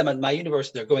 Most of them at my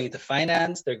university, they're going into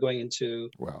finance. They're going into,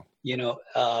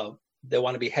 they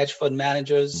want to be hedge fund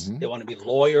managers. Mm-hmm. They want to be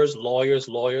lawyers. Mm-hmm.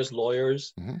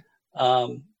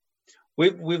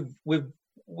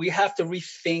 We have to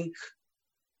rethink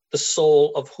the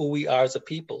soul of who we are as a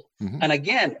people. Mm-hmm. And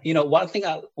again, one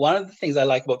of the things I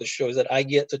like about the show is that I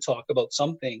get to talk about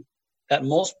something that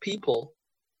most people,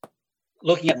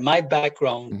 looking at my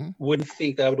background, mm-hmm. wouldn't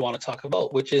think that I would want to talk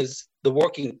about, which is the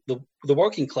working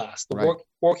class,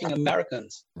 working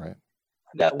Americans. Right.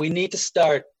 That we need to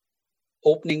start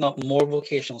opening up more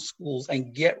vocational schools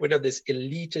and get rid of this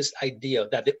elitist idea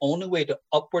that the only way to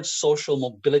upward social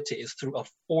mobility is through a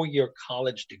 4-year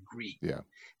college degree. Yeah.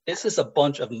 This is a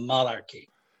bunch of malarkey.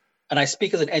 And I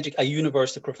speak as a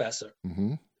university professor.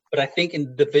 Mm-hmm. But I think in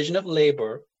the division of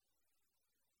labor,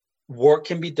 work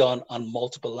can be done on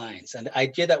multiple lines. And the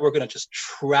idea that we're going to just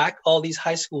track all these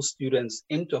high school students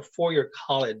into a 4-year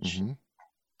college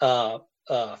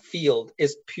mm-hmm. Field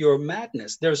is pure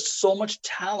madness. There's so much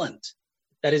talent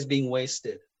that is being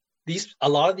wasted. A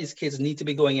lot of these kids need to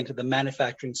be going into the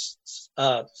manufacturing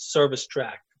service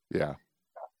track. Yeah.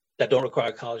 That don't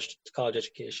require college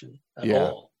education at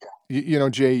all.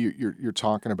 Jay, you're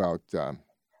talking about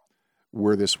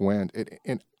where this went,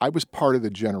 and I was part of the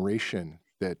generation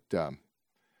that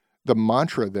the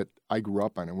mantra that I grew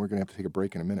up on, and we're going to have to take a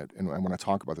break in a minute, and I want to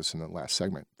talk about this in the last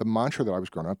segment. The mantra that I was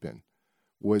growing up in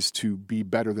was to be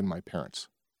better than my parents.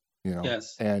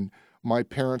 Yes. And my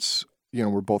parents,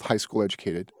 were both high school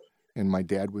educated, and my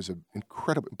dad was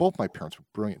both my parents were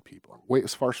brilliant people, way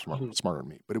as far smarter than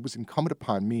me, but it was incumbent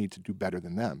upon me to do better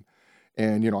than them.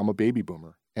 And, I'm a baby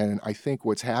boomer. And I think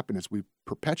what's happened is we've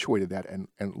perpetuated that and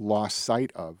lost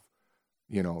sight of,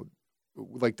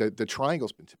 like the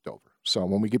triangle's been tipped over. So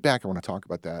when we get back, I want to talk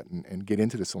about that and get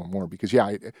into this a little more because,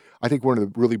 I think one of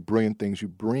the really brilliant things you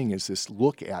bring is this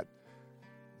look at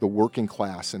the working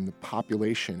class and the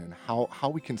population and how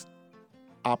we can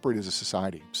operate as a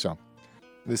society. So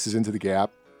this is Into the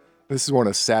Gap. This is one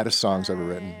of the saddest songs I've ever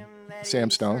written.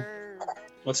 Sam Stone.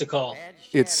 What's it called?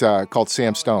 It's called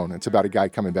Sam Stone. It's about a guy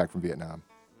coming back from Vietnam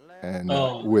and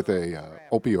with a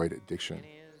opioid addiction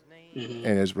and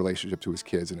his relationship to his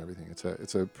kids and everything.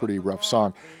 It's a pretty rough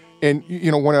song. And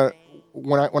when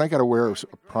I got aware of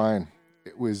Prine,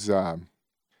 it was in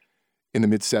the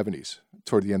mid '70s,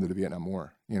 toward the end of the Vietnam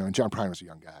War. And John Prine was a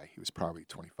young guy. He was probably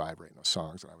 25 writing those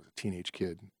songs, and I was a teenage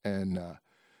kid. And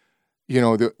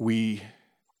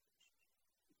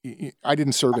I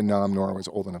didn't serve in Nam, nor was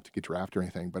old enough to get drafted or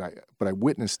anything. But I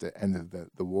witnessed the end of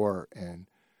the war, and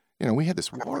we had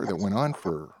this war that went on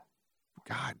for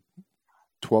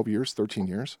 12 years, 13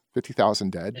 years,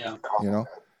 50,000 dead. Yeah.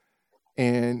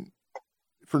 And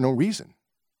for no reason.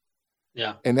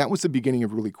 Yeah. And that was the beginning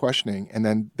of really questioning. And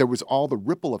then there was all the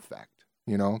ripple effect.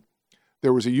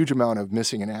 There was a huge amount of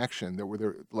missing in action.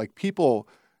 Like people,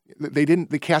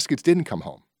 the caskets didn't come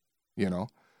home.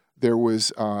 There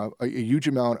was a huge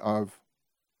amount of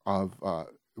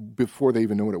before they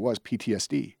even knew what it was,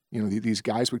 PTSD. These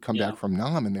guys would come back from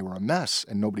Nam and they were a mess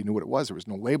and nobody knew what it was. There was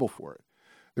no label for it.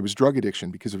 There was drug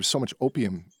addiction because there was so much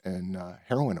opium and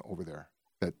heroin over there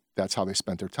that's how they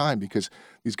spent their time, because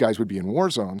these guys would be in war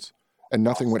zones and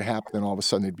nothing would happen, and all of a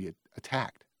sudden they'd be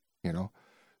attacked.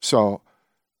 So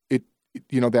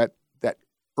that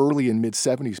early and mid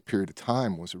 '70s period of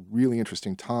time was a really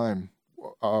interesting time,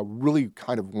 really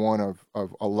kind of one of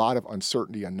a lot of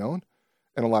uncertainty, unknown,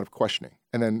 and a lot of questioning.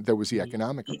 And then there was the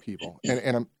economic upheaval.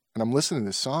 And I'm listening to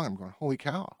this song. I'm going, holy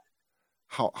cow,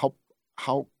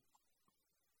 how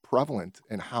prevalent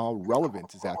and how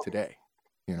relevant is that today?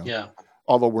 Yeah.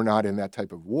 Although we're not in that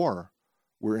type of war,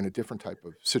 we're in a different type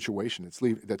of situation.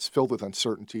 That's filled with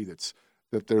uncertainty.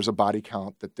 That there's a body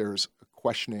count. That there's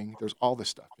questioning. There's all this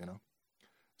stuff.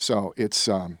 So it's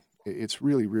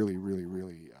really, really, really,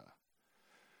 really.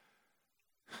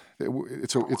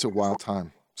 It's a wild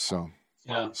time. So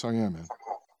yeah, man.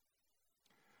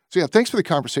 So yeah, thanks for the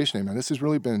conversation, man. This has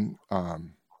really been.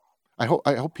 I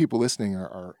hope people listening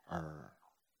are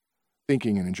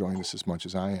thinking and enjoying this as much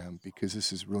as I am, because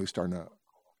this is really starting to.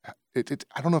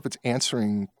 I don't know if it's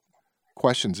answering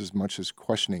questions as much as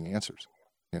questioning answers.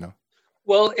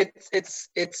 Well, it's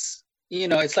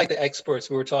like the experts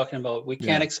we were talking about. We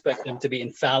can't expect them to be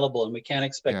infallible, and we can't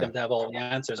expect them to have all the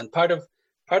answers. And part of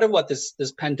what this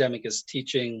pandemic is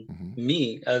teaching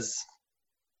me as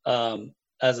a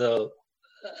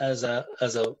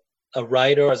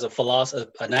writer, as a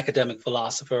philosopher, an academic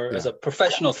philosopher, as a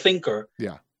professional thinker,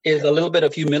 is a little bit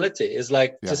of humility. Is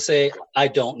like to say, I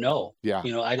don't know. Yeah.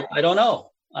 I don't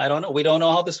know. I don't know. We don't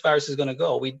know how this virus is going to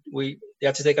go. We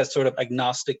have to take a sort of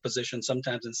agnostic position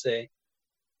sometimes and say,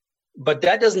 but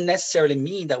that doesn't necessarily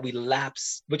mean that we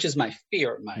lapse, which is my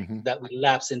fear, Mike, that we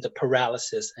lapse into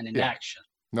paralysis and inaction.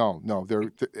 No.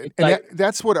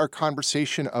 That's what our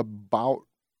conversation about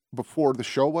before the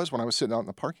show was. When I was sitting out in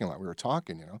the parking lot, we were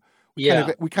talking.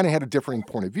 We kind of had a differing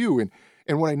point of view,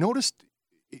 and what I noticed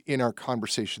in our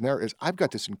conversation there is I've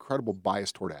got this incredible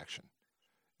bias toward action.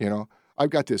 I've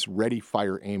got this ready,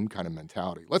 fire, aim kind of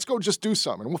mentality. Let's go just do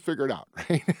something and we'll figure it out,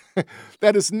 right?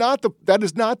 That is not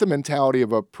the mentality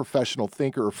of a professional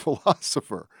thinker or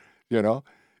philosopher,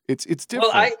 It's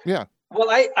different. I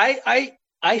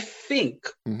think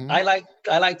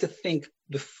I like to think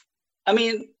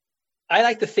I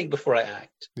like to think before I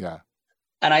act. Yeah.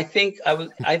 And I think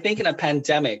in a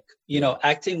pandemic,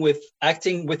 acting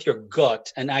with your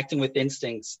gut and acting with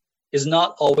instincts is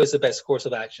not always the best course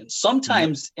of action.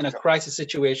 Sometimes in a crisis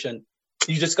situation,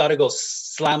 you just got to go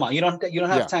slam on. You don't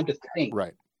have time to think.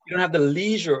 Right. You don't have the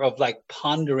leisure of like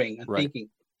pondering and thinking.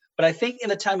 But I think in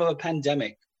the time of a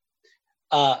pandemic,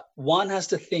 one has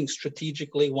to think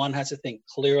strategically. One has to think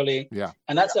clearly. Yeah.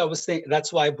 And that's what I was saying.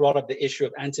 That's why I brought up the issue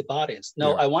of antibodies.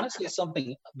 No, I want to say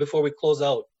something before we close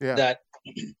out. That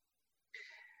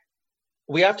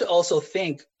we have to also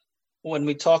think when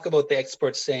we talk about the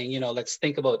experts saying, let's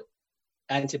think about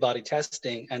antibody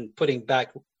testing and putting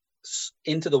back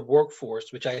into the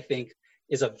workforce, which I think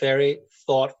is a very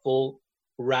thoughtful,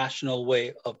 rational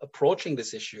way of approaching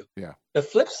this issue. Yeah. The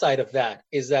flip side of that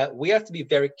is that we have to be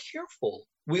very careful.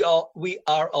 We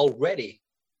are already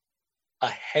a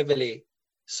heavily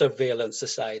surveillance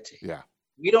society. Yeah.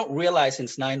 We don't realize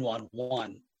since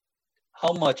 9/11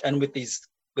 how much, and with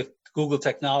Google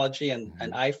technology and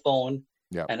iPhone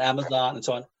and Amazon and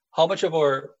so on, how much of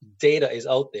our data is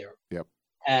out there. Yep.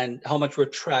 And how much we're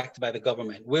tracked by the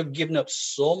government. We've given up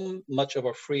so much of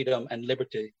our freedom and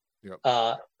liberty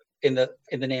in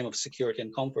the name of security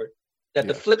and comfort, that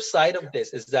the flip side of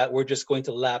this is that we're just going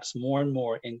to lapse more and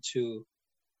more into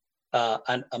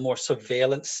a more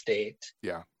surveillance state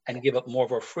and give up more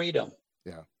of our freedom.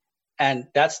 Yeah. And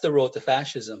that's the road to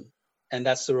fascism. And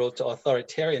that's the road to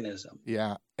authoritarianism.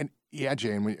 Yeah. And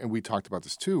Jay, and we talked about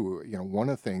this too. One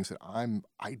of the things that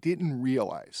I didn't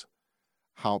realize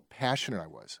how passionate I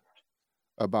was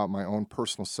about my own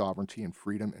personal sovereignty and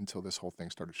freedom until this whole thing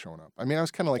started showing up. I mean, I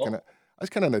was kind of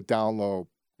like in a down low,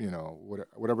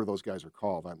 whatever those guys are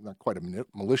called. I'm not quite a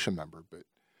militia member, but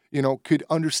could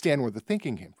understand where the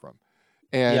thinking came from.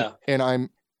 And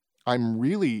I'm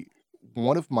really,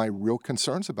 one of my real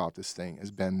concerns about this thing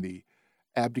has been the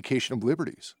abdication of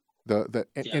liberties,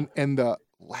 and the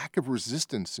lack of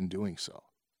resistance in doing so.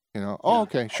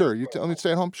 Okay, sure. You tell me to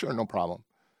stay at home, sure, no problem.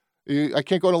 I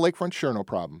can't go to lakefront, sure, no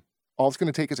problem. All it's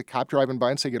going to take is a cop driving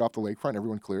by and say, get off the lakefront,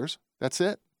 everyone clears. That's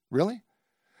it? Really?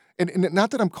 And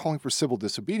not that I'm calling for civil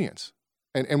disobedience.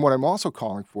 And what I'm also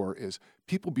calling for is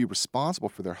people be responsible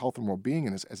for their health and well-being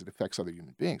and as it affects other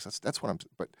human beings. That's what I'm,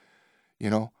 but,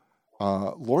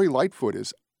 Lori Lightfoot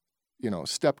is,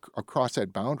 stepped across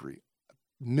that boundary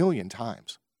 1 million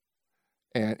times.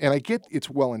 And I get it's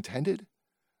well-intended,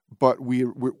 but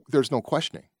there's no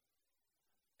questioning.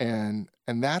 And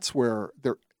that's where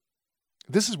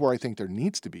this is where I think there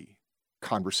needs to be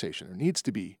conversation. There needs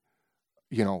to be,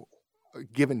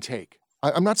 give and take.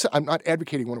 I'm not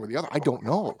advocating one or the other. I don't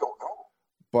know,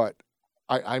 but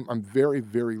I'm very,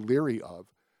 very leery of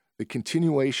the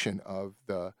continuation of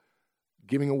the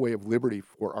giving away of liberty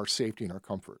for our safety and our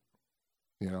comfort.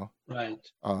 Right.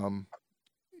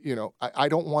 I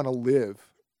don't want to live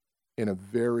in a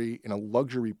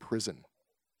luxury prison.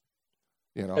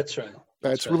 That's right.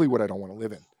 That's really what I don't want to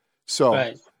live in.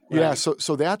 So,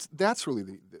 so that's really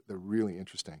the really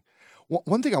interesting.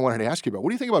 One thing I wanted to ask you about, what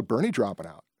do you think about Bernie dropping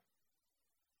out?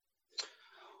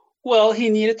 Well, he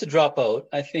needed to drop out.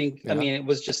 I think, I mean, it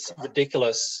was just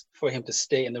ridiculous for him to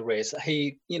stay in the race.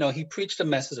 He preached a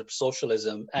message of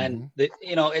socialism, and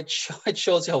it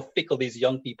shows you how fickle these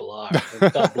young people are.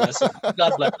 God bless them.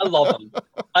 God bless.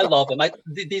 I love them.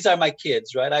 These are my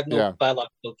kids, right? I have no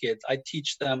biological kids. I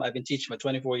teach them. I've been teaching for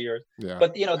 24 years. Yeah.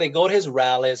 But they go to his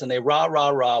rallies and they rah rah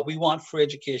rah. We want free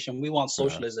education. We want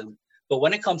socialism. Yeah. But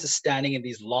when it comes to standing in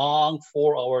these long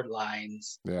 4-hour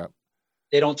lines,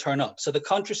 they don't turn up. So the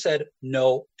country said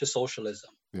no to socialism.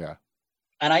 Yeah.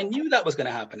 And I knew that was going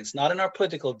to happen. It's not in our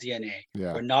political DNA.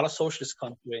 Yeah. We're not a socialist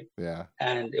country. Yeah.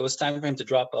 And it was time for him to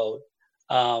drop out.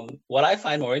 What I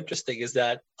find more interesting is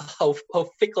that how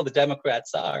fickle the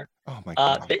Democrats are. Oh my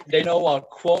God. They now want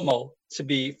Cuomo to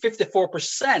be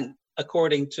 54%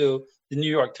 according to the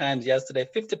New York Times yesterday,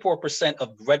 54%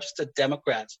 of registered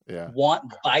Democrats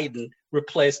want Biden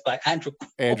replaced by Andrew Cuomo.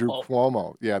 Andrew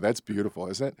Cuomo. Yeah, that's beautiful,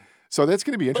 isn't it? So that's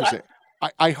going to be interesting.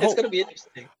 I hope it's going to be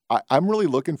interesting. I'm really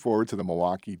looking forward to the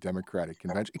Milwaukee Democratic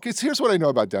Convention, because here's what I know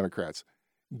about Democrats.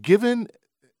 Given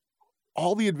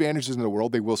all the advantages in the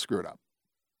world, they will screw it up.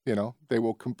 They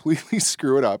will completely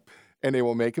screw it up, and they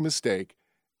will make a mistake,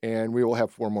 and we will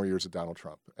have 4 more years of Donald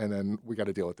Trump, and then we got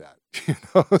to deal with that.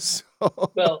 So,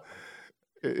 well,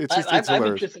 it's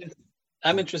hilarious.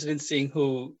 I'm interested in seeing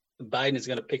who Biden is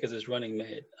going to pick as his running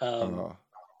mate.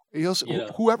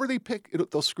 Whoever they pick,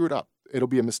 they'll screw it up. It'll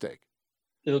be a mistake.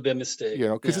 It'll be a mistake.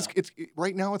 Because it's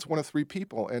right now it's one of 3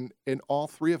 people, and all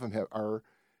 3 of them are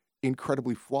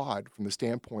incredibly flawed from the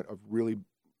standpoint of really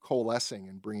coalescing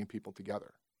and bringing people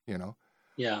together.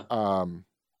 Yeah.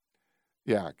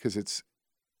 Because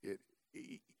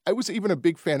I was even a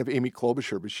big fan of Amy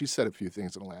Klobuchar, but she said a few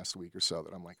things in the last week or so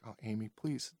that I'm like, oh, Amy,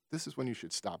 please, this is when you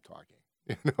should stop talking.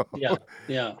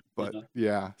 Yeah. But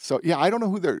so I don't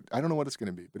know I don't know what it's going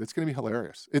to be, but it's going to be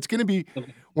hilarious. It's going to be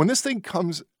when this thing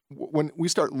comes, when we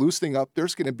start loosening up,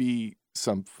 there's going to be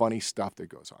some funny stuff that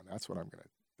goes on. That's what I'm going to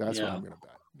bet.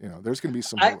 There's going to be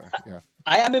some.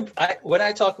 When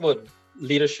I talk about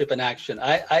leadership and action,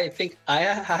 I think I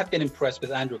have been impressed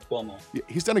with Andrew Cuomo. Yeah,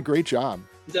 he's done a great job.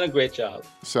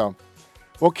 So,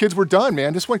 well, kids, we're done,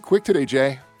 man. This went quick today,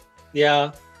 Jay.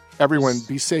 Yeah. Everyone,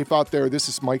 be safe out there. This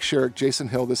is Mike Sherrick, Jason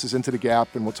Hill. This is Into the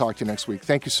Gap, and we'll talk to you next week.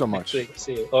 Thank you so much. Next week.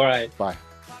 See you. All right. Bye.